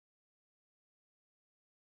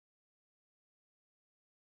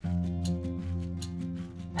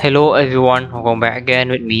Hello everyone, welcome back again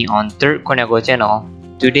with me on third Koniago channel.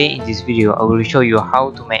 Today in this video I will show you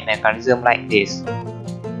how to make mechanism like this.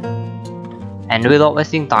 And without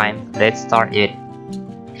wasting time, let's start it.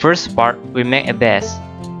 First part, we make a base.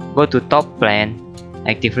 Go to top plane,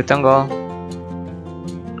 active rectangle,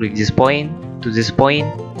 click this point to this point,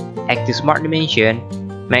 active smart dimension,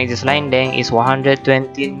 make this line length is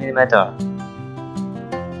 120 mm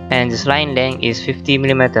and this line length is 50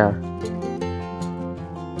 mm.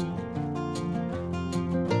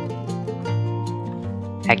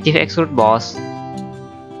 Active extrude boss,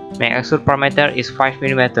 make extrude parameter is 5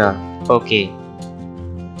 mm. OK.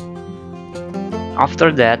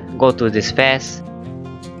 After that, go to this face,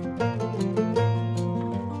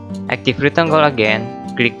 active rectangle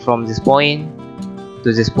again, click from this point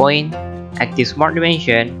to this point, active smart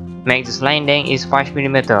dimension, make this line length is 5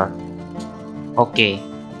 mm. OK.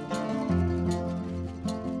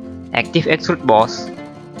 Active extrude boss,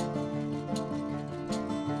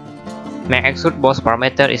 make extrude boss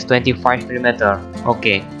parameter is 25 mm.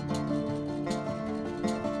 OK.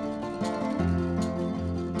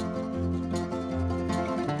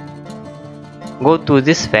 Go to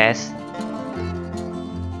this face,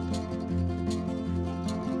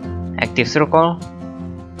 active circle,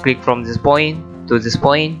 click from this point to this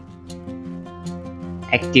point,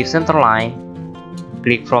 active center line,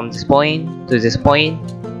 click from this point to this point,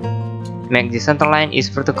 make the center line is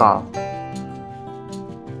vertical.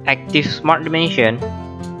 Active smart dimension,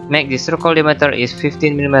 make the circle diameter is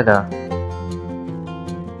 15 mm.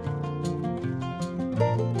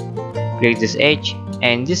 Click this edge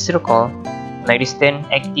and this circle, make distance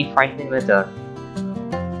active 5 mm.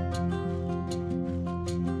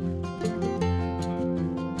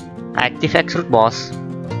 Active extrude boss,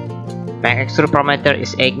 make extrude parameter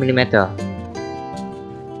is 8 mm.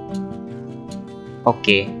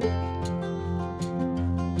 OK.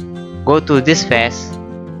 Go to this face,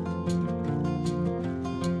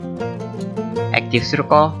 active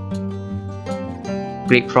circle,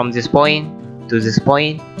 click from this point to this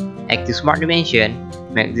point, active smart dimension,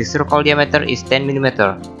 make the circle diameter is 10 mm.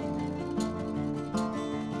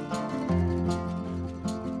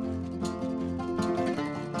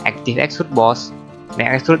 Active extrude boss, make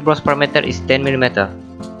extrude boss parameter is 10 mm.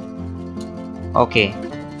 OK.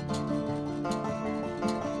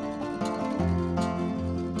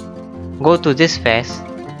 Go to this face,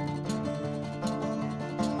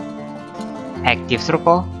 active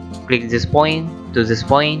circle, click this point to this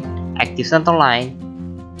point, active center line,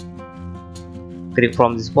 click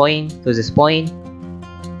from this point to this point,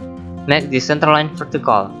 make the center line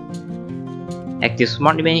vertical. Active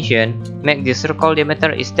smart dimension, make the circle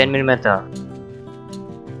diameter is 10 mm.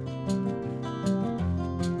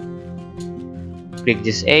 Click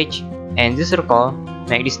this edge and this circle,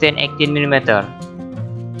 make distance 18 mm.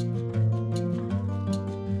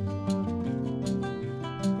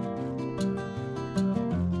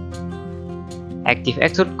 Active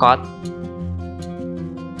extrude cut.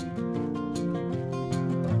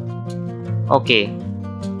 OK.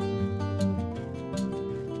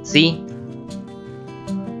 See?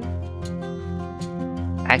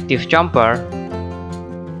 Active jumper,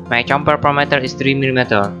 my jumper parameter is 3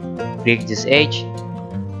 mm. Click this edge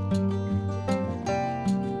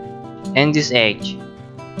and this edge.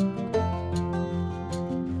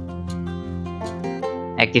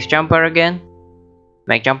 Active jumper again,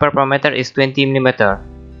 my jumper parameter is 20 mm.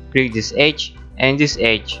 Click this edge and this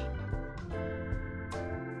edge.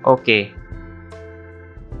 OK.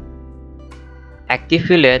 Active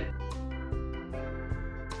fillet,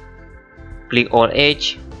 click all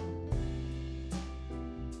edge,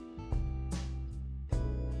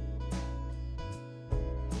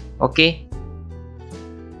 OK.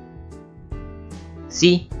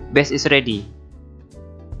 See, base is ready.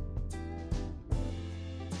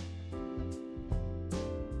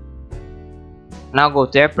 Now go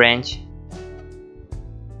to air branch,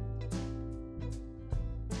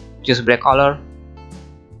 choose black color.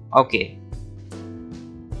 OK.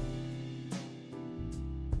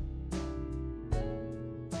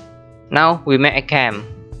 Now we make a cam.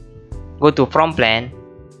 Go to front plane,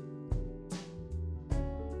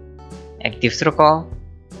 active circle,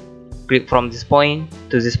 click from this point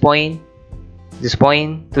to this point, this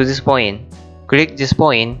point to this point, click this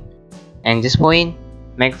point and this point,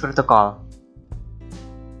 make vertical.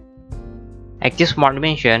 Active smart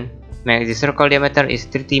dimension, make the circle diameter is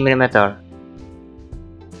 30 mm.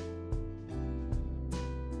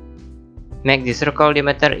 Make the circle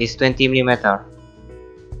diameter is 20 mm.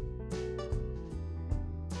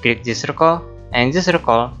 Click this circle and this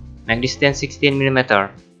circle, make distance 16 mm.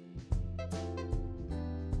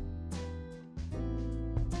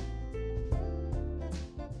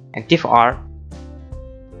 Active R.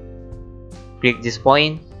 Click this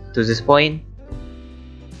point to this point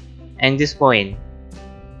and this point.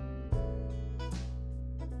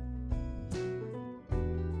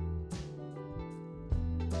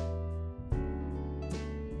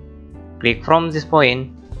 Click from this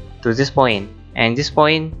point to this point and this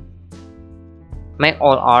point. Make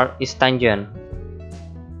all R is tangent.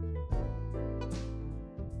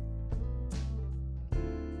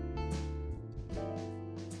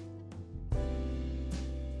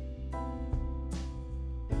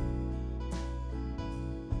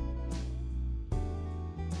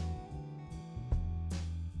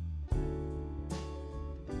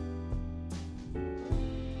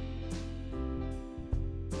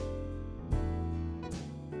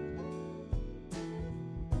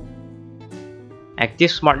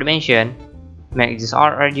 Active Smart Dimension. Make this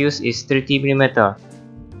R radius is 30 mm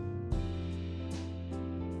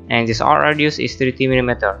and this R radius is 30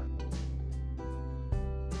 mm.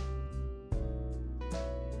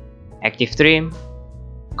 Active Trim.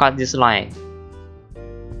 Cut this line.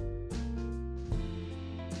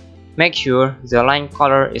 Make sure the line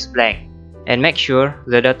color is black and make sure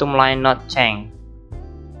the datum line not change.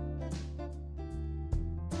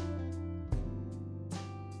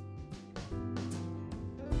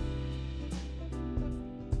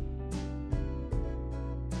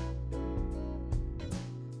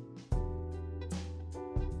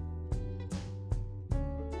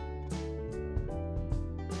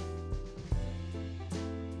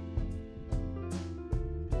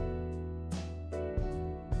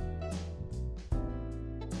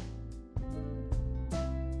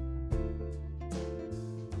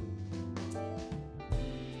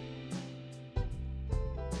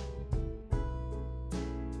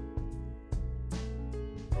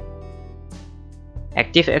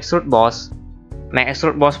 Active Extrude Boss. Make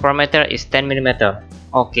Extrude Boss parameter is 10 mm.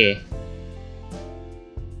 OK.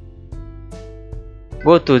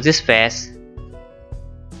 Go to this face.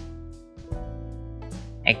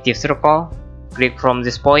 Active Circle. Click from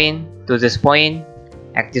this point to this point.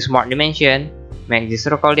 Active Smart Dimension. Make the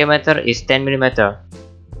circle diameter is 10 mm.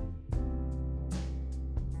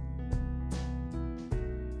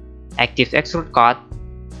 Active Extrude Cut.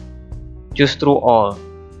 Choose Through All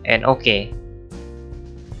and OK.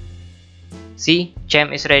 See,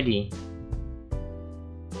 champ is ready.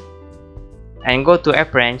 And go to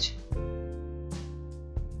Approach.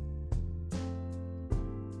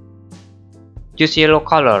 Choose yellow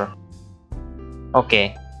color.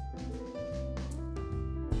 OK.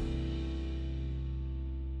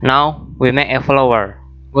 Now we make a flower.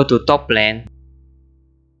 Go to top plane.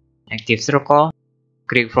 Active Circle.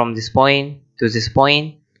 Click from this point to this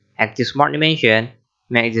point. Active Smart Dimension.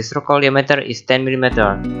 Make the circle diameter is 10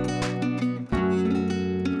 mm.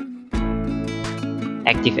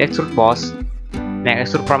 Active Extrude Boss. Make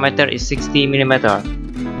extrude parameter is 60 mm.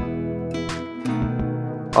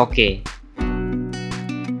 OK.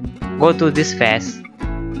 Go to this face.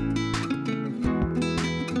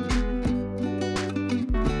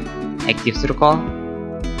 Active Circle.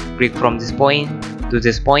 Click from this point to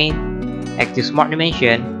this point. Active Smart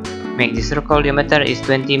Dimension. Make the circle diameter is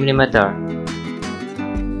 20 mm.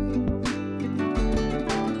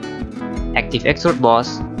 Active Extrude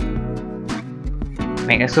Boss.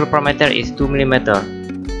 Make extrude parameter is 2 mm.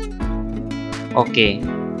 OK.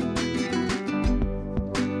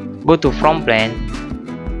 Go to From Plane.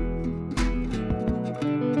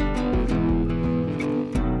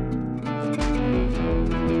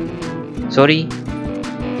 Sorry.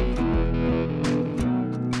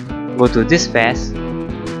 Go to this face.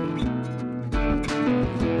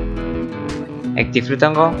 Active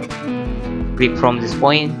Rectangle. Click from this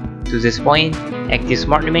point to this point. Active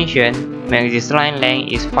Smart Dimension. Make this line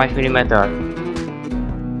length is 5 mm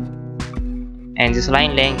and this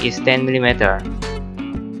line length is 10 mm.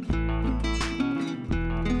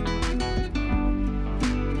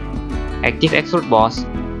 Active Extrude Boss.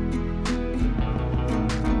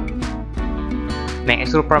 Make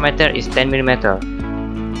extrude parameter is 10 mm.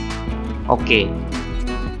 OK.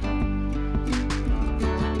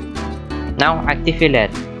 Now active Fillet.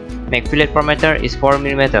 Make fillet parameter is 4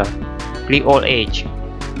 mm. Click all edge.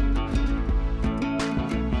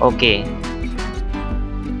 OK.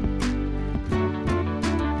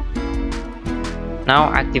 Now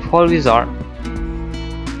active Hole Wizard.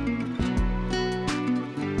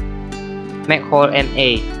 Make hole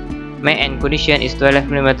M8. Make end condition is 12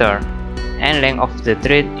 mm and length of the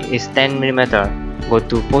thread is 10 mm. Go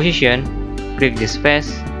to Position. Click this face.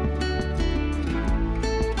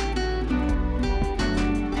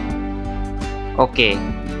 OK.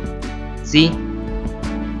 See?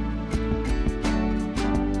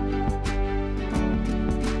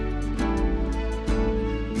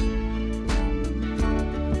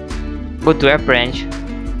 Go to Appearance,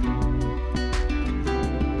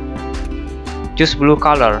 choose blue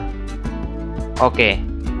color. OK.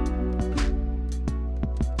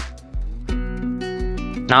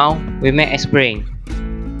 Now we make a spring.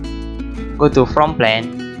 Go to From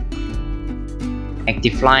Plane,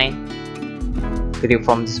 Active Line, click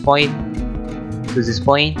from this point to this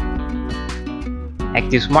point.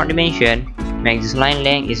 Active Smart Dimension, make this line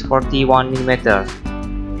length is 41 mm.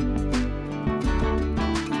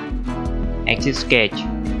 Active Sketch.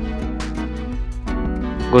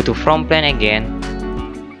 Go to From Plane again.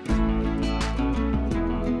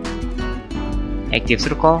 Active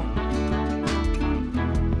Circle.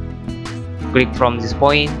 Click from this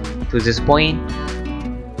point to this point.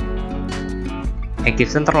 Active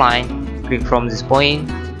Center Line. Click from this point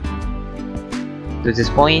to this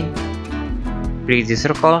point. Click this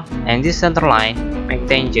circle and this center line, make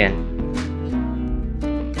tangent.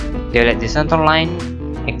 Delete the center line,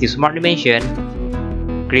 active Smart Dimension,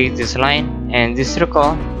 click this line and this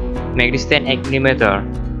circle, make distance 8 mm.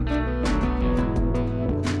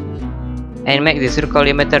 And make the circle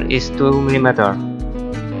diameter is 2 mm.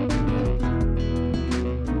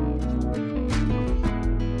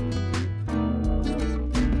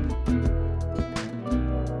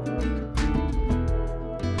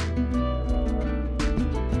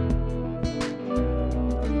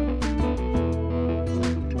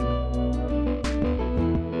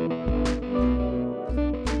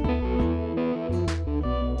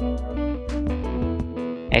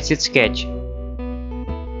 Exit Sketch.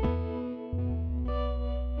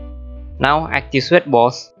 Now active Sweat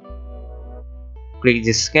Boss. Click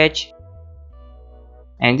this sketch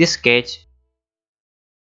and this sketch.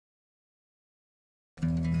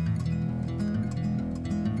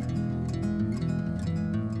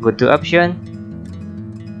 Go to Option,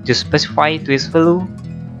 choose Specify Twist Value,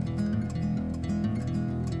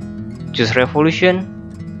 choose Revolution,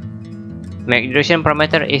 make duration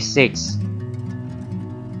parameter is 6.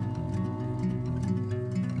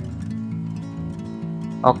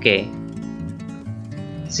 OK.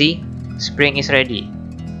 See, spring is ready.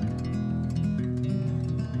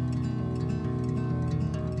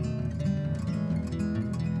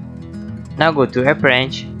 Now go to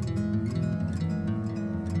Appearance,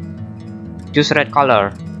 choose red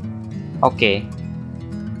color. OK.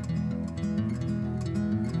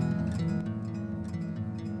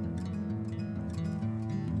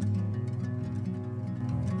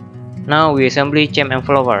 Now we assembly gem and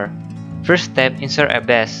flower. First step, insert a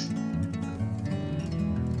base.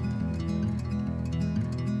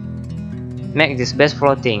 Make this base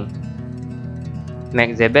floating.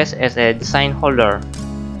 Make the base as a design holder.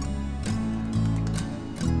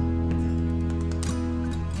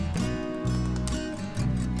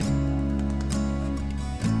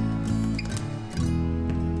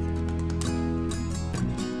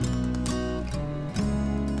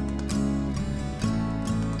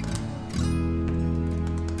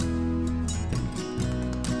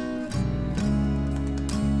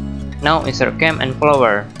 Now insert cam and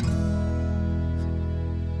flower.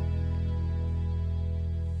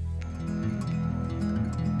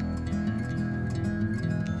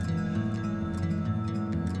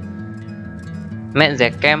 Match the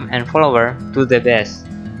cam and flower to the base.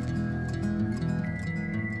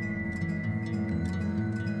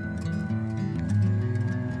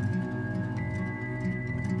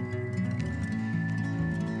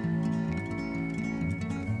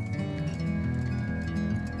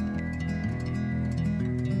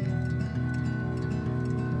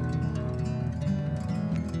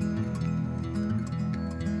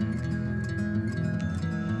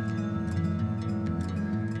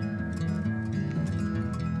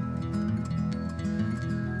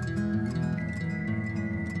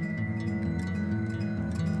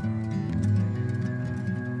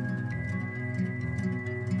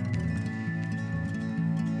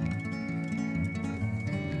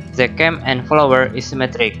 The cam and flower is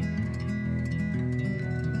symmetric.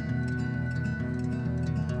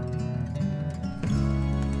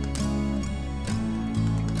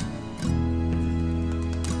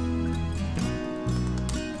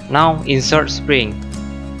 Now insert spring.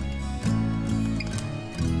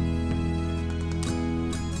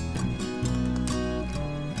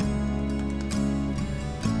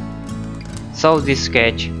 Solve this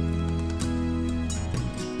sketch.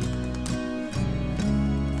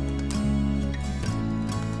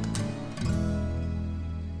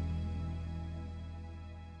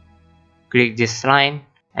 Click this line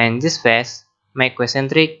and this face, make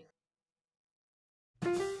concentric.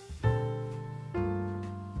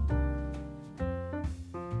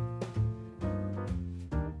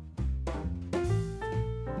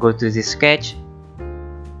 go to the sketch.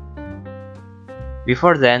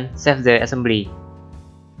 Before then, save the assembly.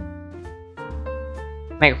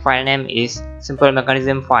 Make file name is Simpel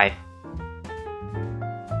Mechanism 5.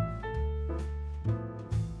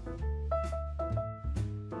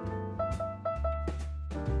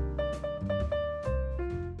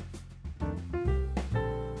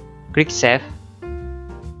 Click Save.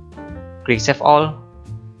 Click Save All.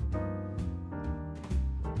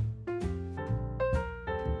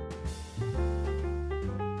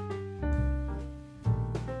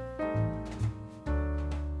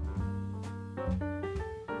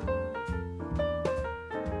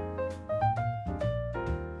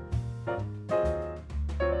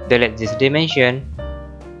 Delete this dimension.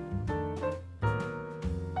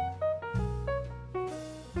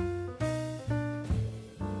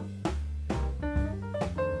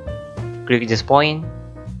 Click this point.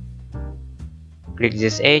 Click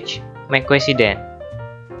this edge. Make coincident.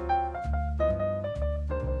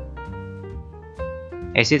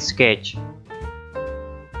 Exit sketch.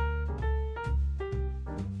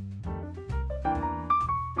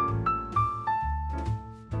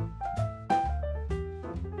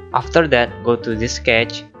 After that, go to this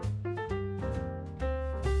sketch.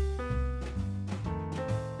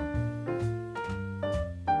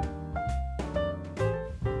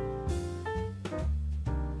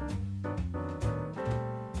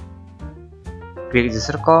 Click the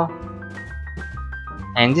circle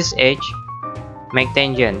and this edge, make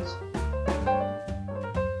tangents.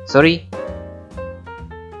 Sorry.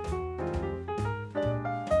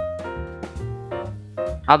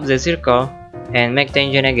 Up the circle and make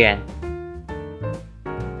tangent again.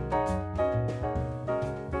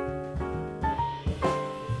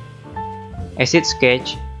 Exit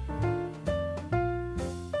sketch.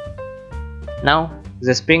 Now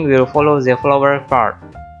the spring will follow the flower part.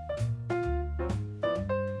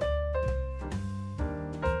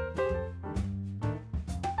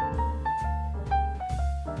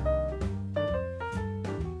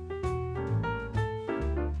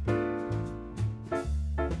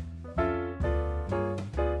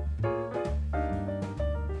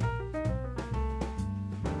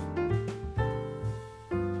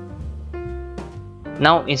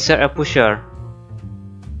 Now insert a pusher.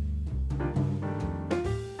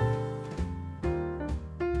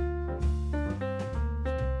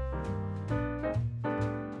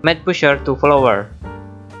 Made pusher to flower.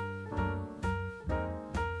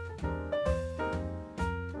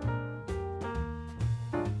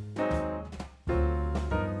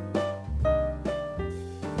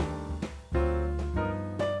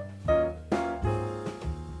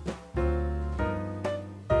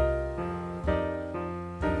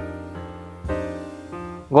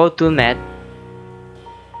 Go to Matte.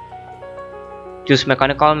 Choose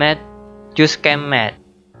Mechanical Matte. Choose Cam Matte.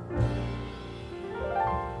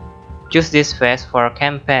 Choose this face for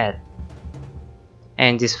Cam Pad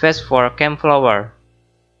and this face for Cam Flower.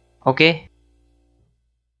 Okay.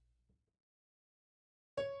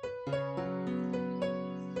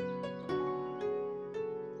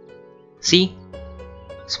 See?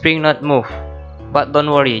 Spring not move. But don't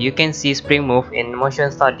worry, you can see spring move in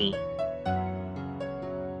motion study.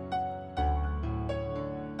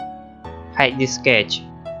 Hide this sketch.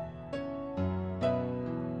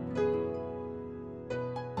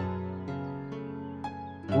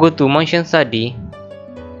 Go to motion study.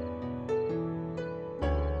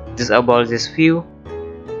 Disable this view.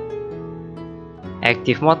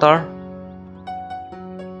 Active motor.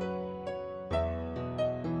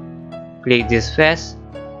 Click this face.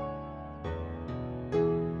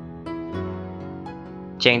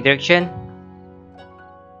 Change direction.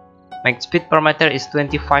 Make speed parameter is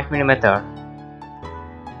 25 mm.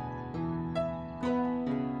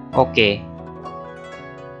 Okay.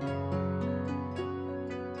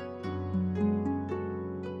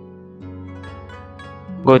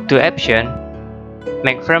 Go to option.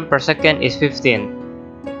 Make frame per second is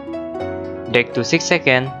 15. Drag to 6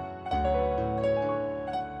 seconds.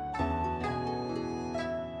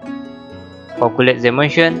 Calculate the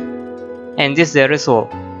motion. And this is the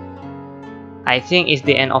result. I think it's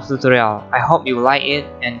the end of tutorial. I hope you like it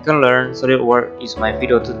and can learn Solidworks use my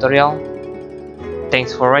video tutorial.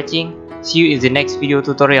 Thanks for watching. See you in the next video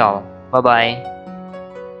tutorial. Bye bye.